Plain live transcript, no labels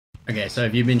Okay, so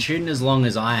if you've been shooting as long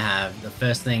as I have, the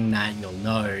first thing that you'll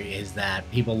know is that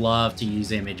people love to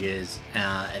use images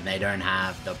and they don't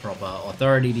have the proper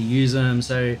authority to use them,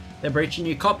 so they're breaching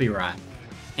your copyright.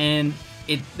 And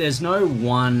there's no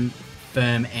one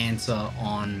firm answer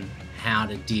on how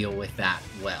to deal with that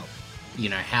well. You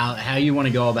know, how you want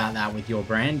to go about that with your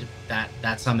brand,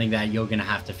 that's something that you're going to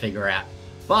have to figure out.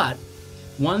 But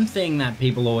one thing that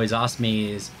people always ask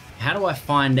me is, how do I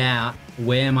find out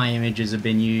where my images have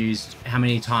been used, how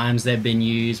many times they've been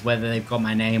used, whether they've got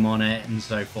my name on it, and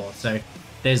so forth. So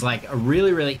there's like a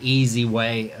really, really easy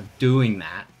way of doing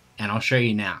that, and I'll show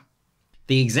you now.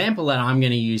 The example that I'm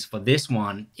going to use for this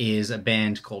one is a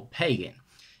band called Pagan.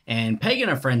 And Pagan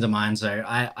are friends of mine, so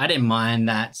I didn't mind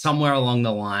that somewhere along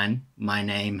the line, my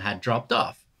name had dropped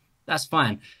off. That's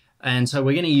fine. And so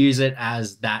we're going to use it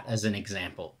as an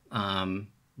example.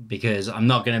 Because I'm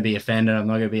not going to be offended, I'm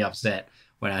not going to be upset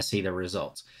when I see the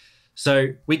results. So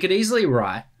we could easily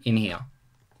write in here,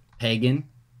 Pagan,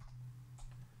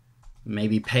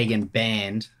 maybe Pagan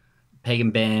band,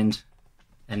 and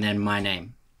then my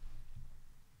name.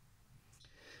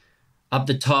 Up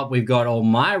the top, we've got all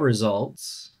my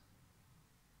results,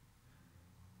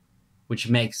 which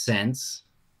makes sense.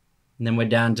 And then we're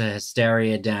down to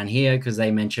Hysteria down here because they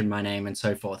mentioned my name and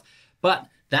so forth. But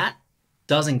that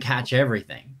doesn't catch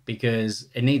everything because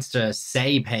it needs to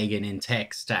say Pagan in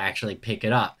text to actually pick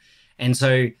it up. And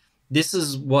so this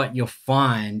is what you'll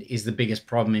find is the biggest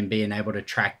problem in being able to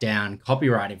track down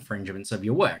copyright infringements of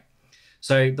your work.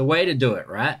 So the way to do it,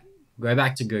 right? Go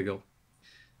back to Google.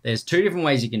 There's two different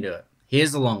ways you can do it.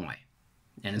 Here's the long way,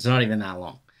 and it's not even that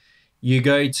long. You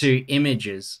go to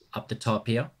images up the top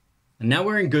here, and now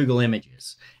we're in Google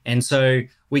Images. And so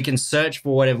we can search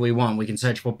for whatever we want. We can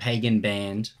search for Pagan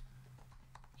band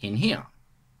in here.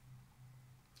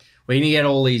 We're going to get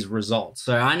all these results.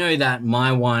 So I know that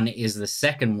my one is the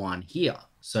second one here.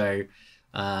 So, you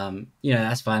know,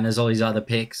 that's fine. There's all these other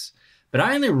pics, but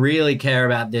I only really care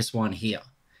about this one here.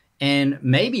 And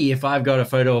maybe if I've got a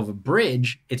photo of a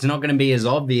bridge, it's not going to be as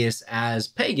obvious as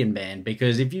Pagan band,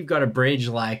 because if you've got a bridge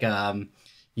like,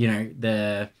 you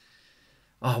know,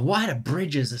 why do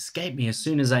bridges escape me as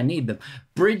soon as I need them?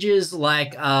 Bridges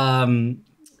like,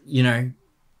 you know,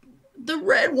 the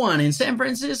red one in San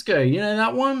Francisco, you know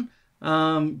that one?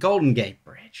 Golden Gate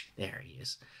Bridge. There he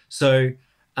is. So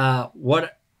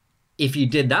what if you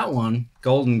did that one,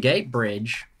 Golden Gate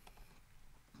Bridge,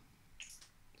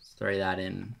 let's throw that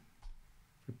in.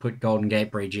 We put Golden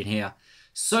Gate Bridge in here.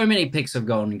 So many pics of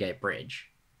Golden Gate Bridge.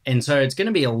 And so it's going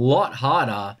to be a lot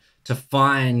harder to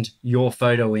find your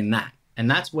photo in that. And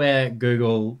that's where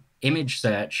Google image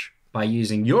search by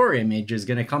using your image is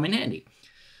going to come in handy.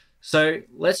 So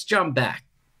let's jump back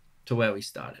to where we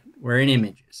started. We're in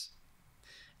images.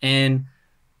 And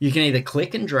you can either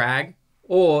click and drag,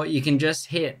 or you can just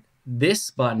hit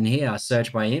this button here,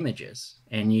 search by images.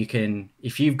 And you can,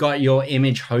 if you've got your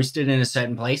image hosted in a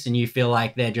certain place and you feel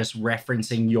like they're just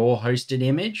referencing your hosted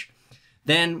image,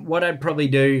 then what I'd probably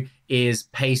do is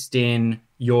paste in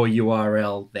your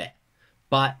URL there.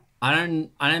 But I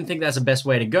don't think that's the best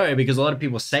way to go, because a lot of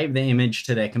people save the image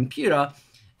to their computer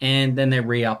and then they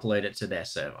re-upload it to their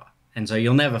server. And so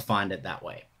you'll never find it that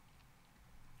way.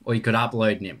 Or you could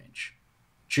upload an image.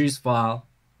 Choose file,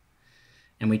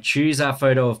 and we choose our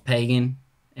photo of Pagan,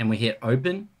 and we hit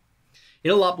open.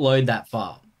 It'll upload that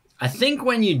file. I think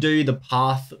when you do the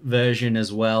path version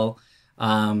as well,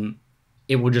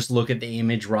 it will just look at the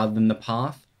image rather than the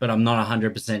path, but I'm not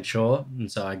 100% sure,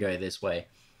 and so I go this way.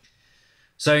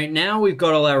 So now we've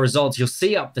got all our results. You'll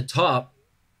see up the top,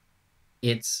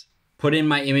 it's put in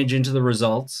my image into the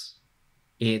results.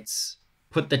 It's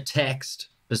put the text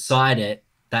beside it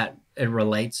that it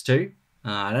relates to.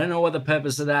 I don't know what the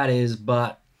purpose of that is,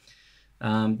 but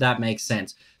that makes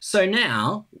sense. So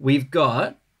now we've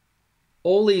got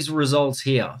all these results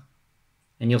here,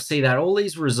 and you'll see that all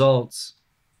these results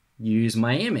use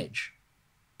my image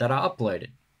that I uploaded.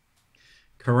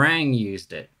 Kerrang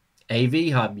used it.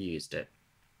 AV Hub used it.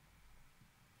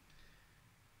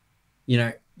 You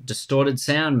know, Distorted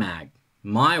Sound Mag,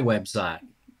 my website.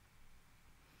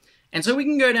 And so we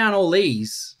can go down all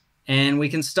these and we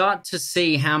can start to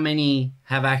see how many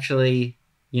have actually,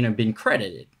 you know, been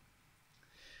credited.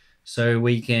 So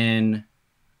we can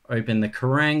open the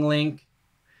Kerrang link.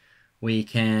 We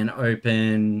can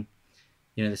open,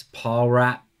 you know, this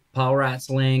Rats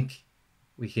link.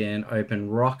 We can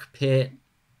open Rock Pit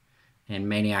and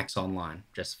Maniacs Online,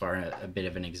 just for a bit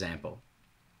of an example.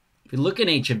 If we look at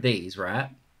each of these, right?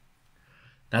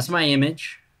 That's my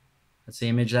image. That's the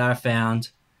image that I found.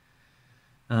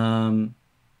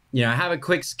 have a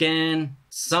quick scan.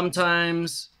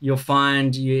 Sometimes you'll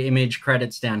find your image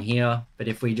credits down here, but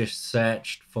if we just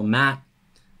searched for Matt,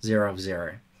 0 of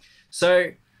 0.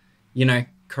 So,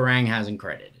 Kerrang hasn't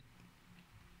credited.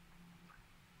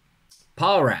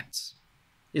 Pile Rats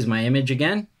is my image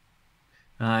again.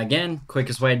 Again,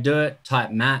 quickest way to do it,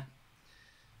 type Matt.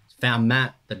 Found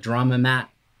Matt, the drummer Matt.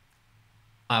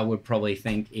 I would probably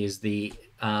think is the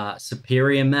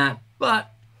superior Matt,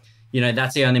 but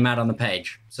that's the only Matt on the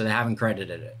page, so they haven't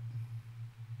credited it.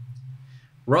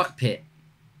 Rock Pit.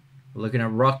 We're looking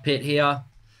at Rock Pit here.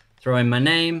 Throw in my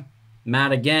name,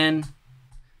 Matt again,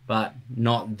 but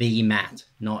not the Matt,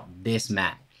 not this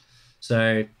Matt.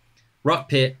 So Rock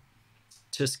Pit,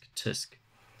 Tusk.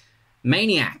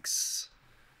 Maniacs.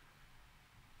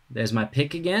 There's my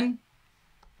pick again.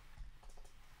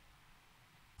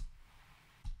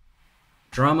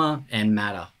 Drummer and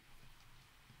Matter.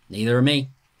 Neither are me.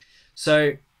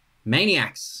 So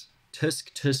Maniacs,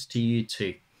 Tusk to you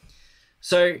too.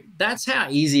 So that's how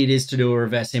easy it is to do a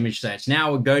reverse image search. Now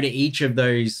I would go to each of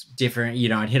those different,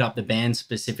 I'd hit up the band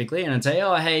specifically and I'd say,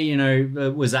 oh, hey,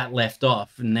 was that left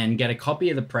off? And then get a copy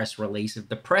of the press release. If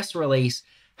the press release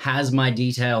has my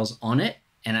details on it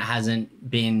and it hasn't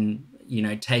been,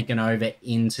 taken over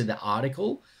into the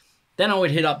article, then I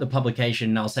would hit up the publication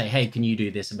and I'll say, hey, can you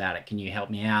do this about it? Can you help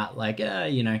me out? Like,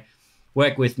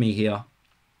 work with me here.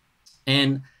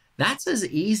 And that's as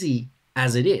easy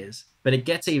as it is, but it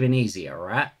gets even easier,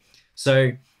 right?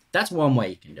 So that's one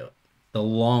way you can do it, the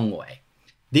long way.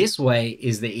 This way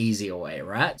is the easier way,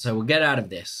 right? So we'll get out of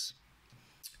this.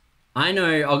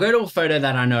 I'll go to a photo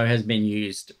that I know has been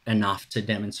used enough to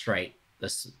demonstrate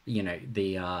this,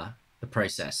 the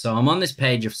process. So I'm on this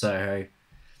page of Soho.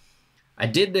 I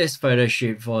did this photo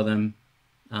shoot for them,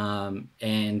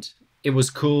 and it was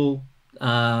cool.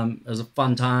 It was a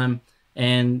fun time,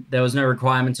 and there was no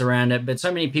requirements around it. But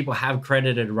so many people have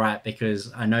credited right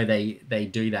because I know they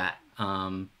do that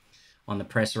on the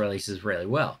press releases really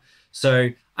well. So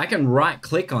I can right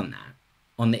click on that,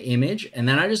 on the image, and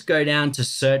then I just go down to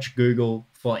search Google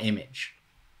for image.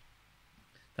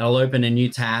 That'll open a new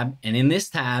tab, and in this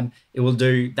tab, it will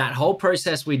do that whole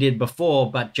process we did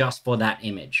before, but just for that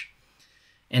image.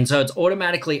 And so it's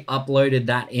automatically uploaded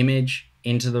that image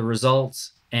into the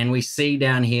results, and we see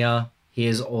down here,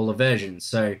 here's all the versions.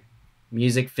 So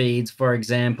music feeds, for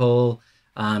example,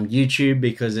 YouTube,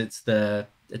 because it's the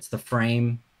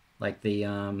frame, like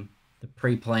the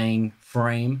pre-playing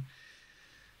frame.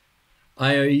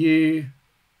 IOU,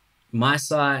 my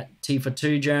site, T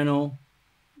for2 journal,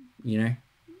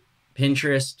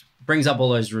 Pinterest, brings up all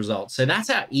those results. So that's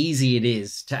how easy it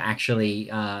is to actually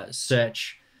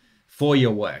search for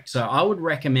your work. So I would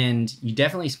recommend you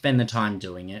definitely spend the time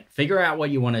doing it, figure out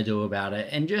what you want to do about it,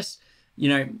 and just,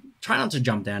 try not to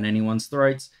jump down anyone's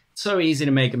throats. It's so easy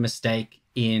to make a mistake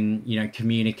in,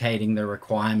 communicating the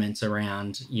requirements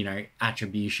around,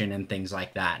 attribution and things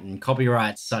like that. And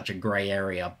copyright's such a gray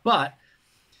area, but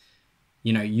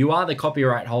you are the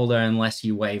copyright holder unless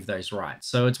you waive those rights.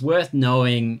 So it's worth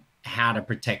knowing how to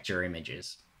protect your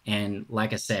images. And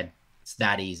like I said, it's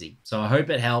that easy. So I hope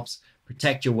it helps.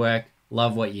 Protect your work,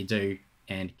 love what you do,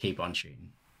 and keep on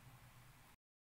shooting.